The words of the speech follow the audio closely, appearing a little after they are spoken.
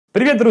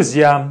Привет,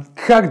 друзья!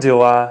 Как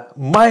дела?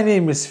 My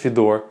name is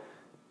Fedor.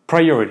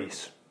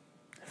 Priorities.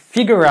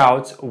 Figure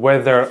out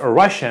whether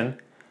Russian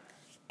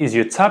is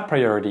your top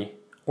priority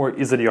or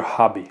is it your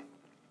hobby.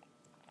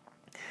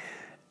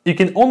 You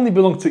can only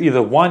belong to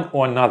either one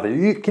or another.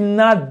 You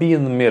cannot be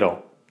in the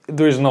middle.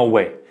 There is no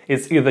way.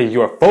 It's either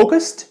you're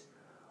focused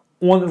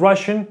on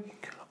Russian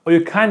or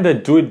you kind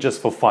of do it just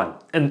for fun.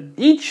 And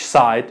each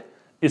side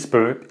is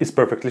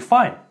perfectly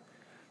fine.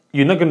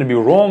 You're not going to be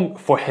wrong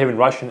for having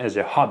Russian as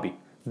your hobby.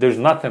 There's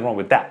nothing wrong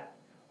with that,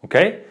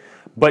 okay?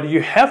 But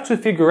you have to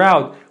figure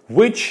out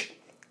which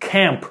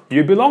camp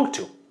you belong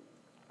to.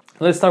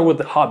 Let's start with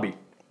the hobby.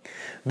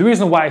 The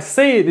reason why I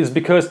say it is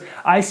because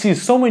I see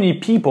so many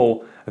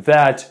people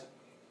that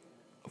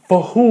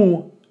for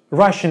who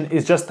Russian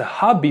is just a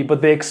hobby,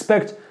 but they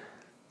expect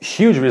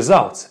huge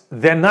results.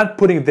 They're not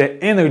putting their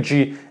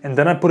energy and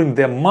they're not putting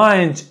their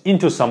mind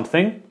into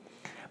something,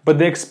 but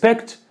they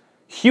expect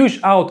huge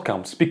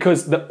outcomes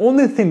because the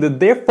only thing that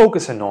they're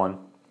focusing on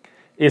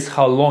is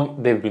how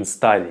long they've been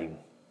studying.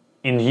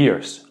 In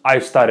years. I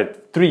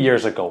started 3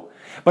 years ago.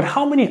 But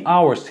how many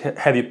hours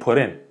have you put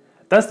in?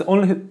 That's the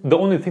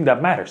only thing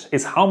that matters,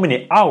 is how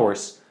many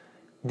hours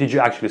did you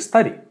actually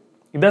study.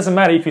 It doesn't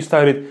matter if you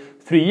started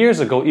 3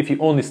 years ago, if you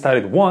only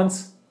studied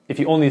once, if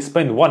you only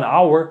spent 1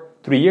 hour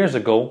 3 years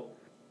ago,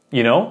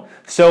 you know?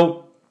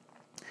 So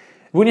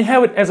when you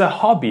have it as a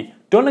hobby,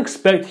 don't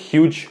expect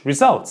huge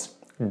results.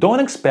 Don't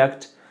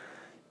expect,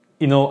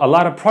 a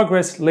lot of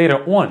progress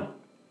later on.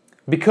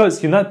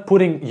 Because you're not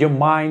putting your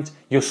mind,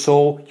 your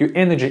soul, your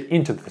energy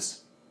into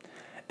this.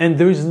 And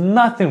there is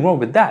nothing wrong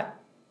with that.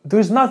 There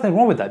is nothing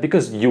wrong with that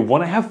because you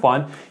want to have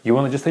fun, you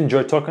want to just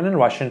enjoy talking in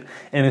Russian,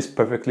 and it's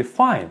perfectly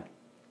fine.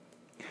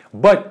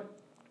 But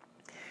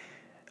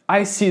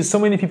I see so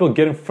many people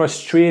getting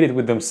frustrated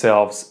with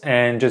themselves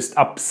and just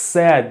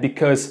upset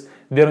because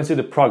they don't see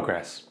the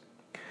progress.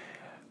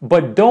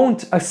 But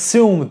don't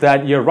assume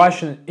that your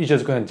Russian is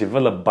just going to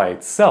develop by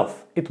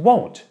itself. It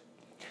won't.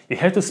 You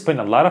have to spend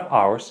a lot of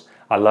hours,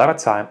 a lot of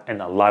time,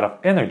 and a lot of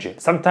energy.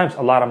 Sometimes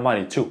a lot of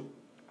money too.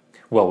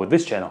 Well, with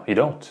this channel, you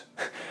don't.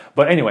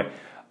 But anyway,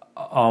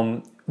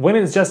 when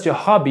it's just your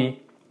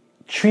hobby,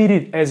 treat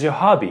it as your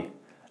hobby.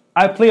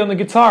 I play on the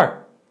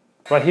guitar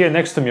right here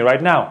next to me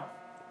right now.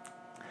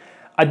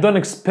 I don't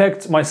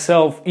expect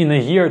myself in a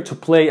year to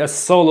play a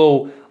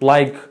solo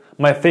like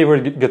my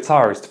favorite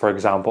guitarist, for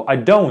example. I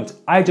don't.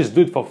 I just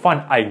do it for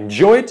fun. I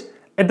enjoy it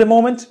at the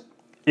moment.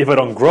 If I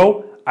don't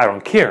grow, I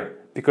don't care,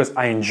 because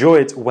I enjoy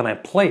it when I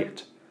play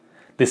it.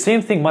 The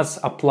same thing must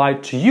apply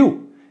to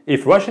you.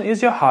 If Russian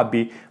is your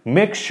hobby,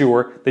 make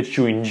sure that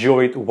you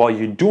enjoy it while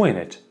you're doing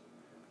it.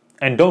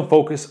 And don't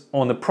focus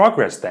on the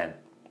progress then.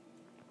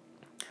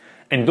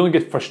 And don't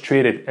get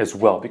frustrated as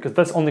well, because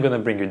that's only going to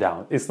bring you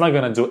down. It's not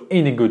going to do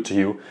any good to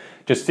you.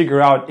 Just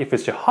figure out if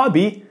it's your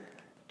hobby,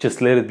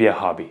 just let it be a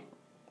hobby.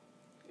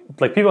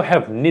 Like people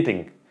have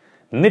knitting.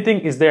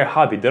 Knitting is their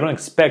hobby. They don't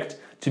expect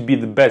to be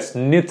the best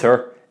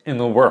knitter in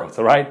the world,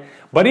 right?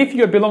 But if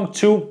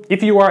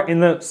you are in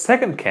the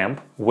second camp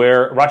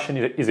where Russian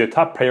is your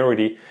top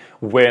priority,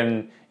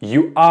 when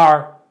you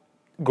are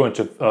going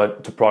to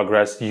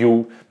progress,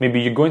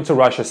 maybe you're going to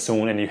Russia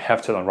soon and you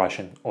have to learn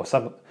Russian, or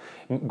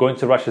going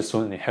to Russia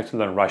soon and you have to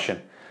learn Russian,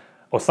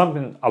 or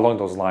something along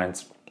those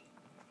lines.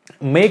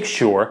 Make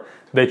sure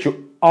that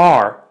you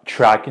are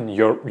tracking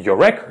your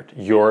record,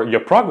 your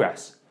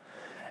progress,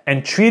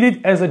 and treat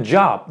it as a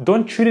job.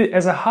 Don't treat it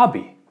as a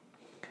hobby.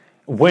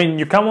 When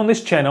you come on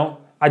this channel,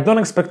 I don't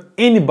expect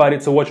anybody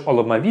to watch all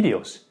of my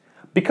videos,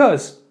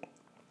 because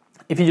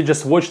if you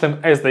just watch them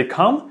as they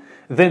come,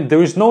 then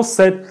there is no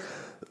set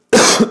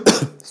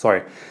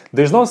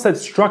there's no set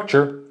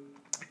structure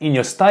in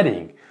your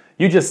studying.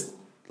 You just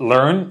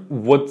learn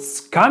what's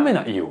coming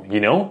at you, you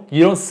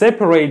don't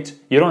separate,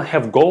 you don't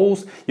have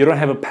goals, you don't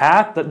have a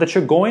path that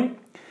you're going.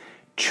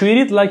 Treat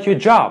it like your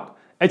job.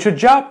 At your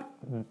job,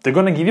 they're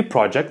going to give you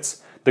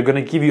projects, they're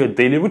going to give you a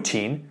daily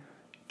routine.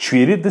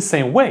 Treat it the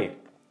same way.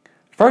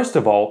 First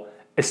of all,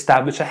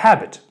 establish a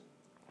habit.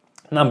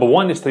 Number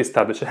one is to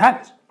establish a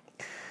habit.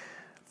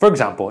 For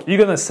example, you're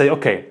going to say,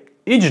 okay,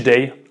 each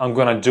day I'm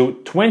going to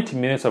do 20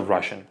 minutes of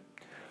Russian.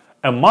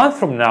 A month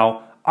from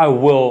now, I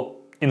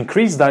will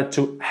increase that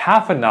to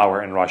half an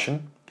hour in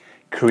Russian.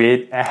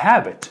 Create a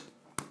habit.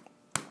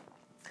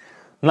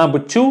 Number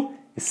two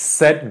is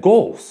set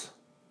goals.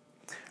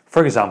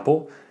 For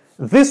example,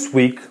 this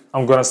week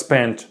I'm going to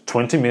spend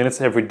 20 minutes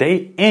every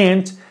day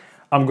and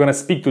I'm going to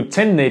speak to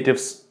 10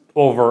 natives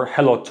over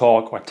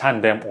HelloTalk or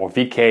Tandem or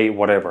VK,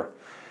 whatever.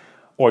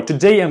 Or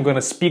today I'm going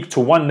to speak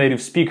to one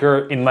native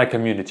speaker in my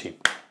community.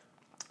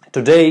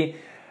 Today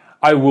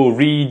I will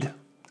read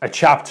a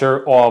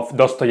chapter of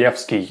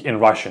Dostoevsky in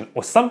Russian,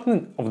 or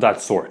something of that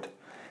sort.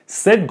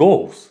 Set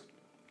goals.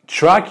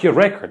 Track your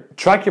record.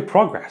 Track your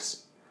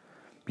progress.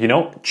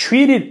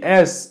 Treat it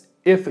as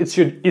if it's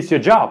your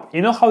job.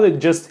 You know how they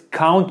just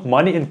count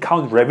money and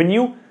count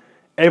revenue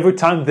every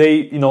time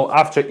they,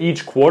 after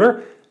each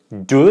quarter?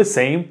 Do the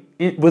same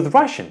with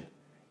Russian.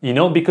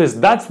 Because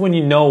that's when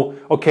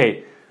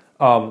okay,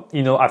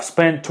 I've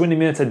spent 20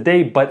 minutes a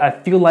day, but I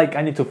feel like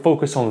I need to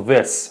focus on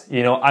this.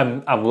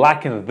 I'm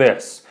lacking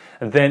this.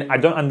 And then I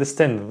don't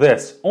understand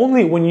this.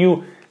 Only when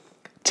you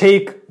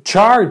take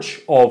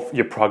charge of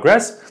your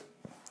progress,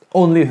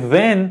 only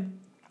then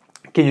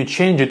can you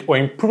change it or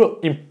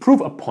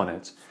improve upon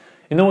it.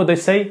 You know what they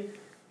say?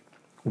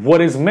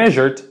 What is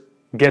measured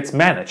gets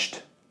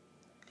managed.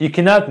 You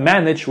cannot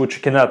manage what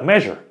you cannot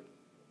measure.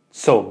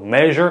 So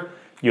measure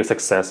your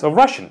success of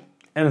Russian.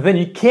 And then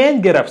you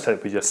can't get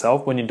upset with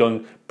yourself when you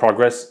don't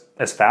progress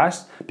as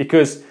fast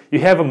because you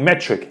have a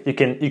metric. You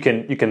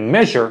can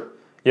measure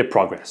your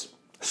progress.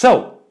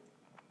 So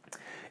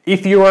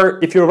if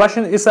your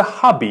Russian is a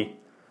hobby,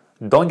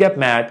 don't get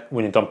mad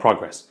when you don't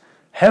progress.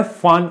 Have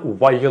fun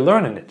while you're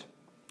learning it.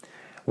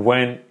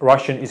 When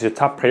Russian is your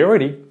top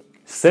priority,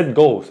 set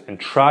goals and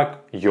track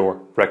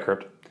your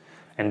record.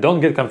 And don't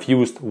get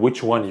confused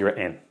which one you're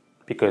in,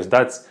 because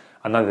that's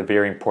another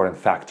very important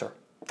factor.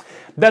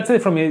 That's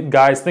it from me,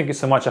 guys. Thank you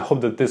so much. I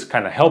hope that this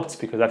kind of helped,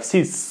 because I've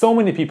seen so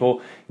many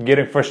people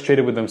getting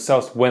frustrated with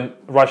themselves when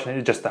Russian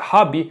is just a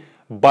hobby,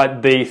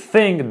 but they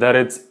think that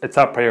it's a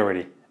top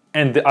priority,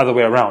 and the other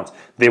way around.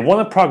 They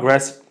want to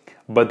progress,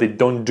 but they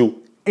don't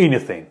do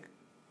anything.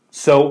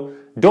 So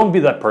don't be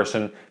that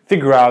person.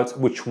 Figure out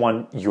which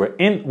one you're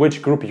in,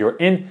 which group you're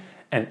in,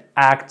 and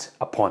act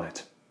upon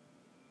it.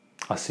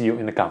 I'll see you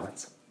in the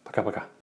comments. Пока-пока.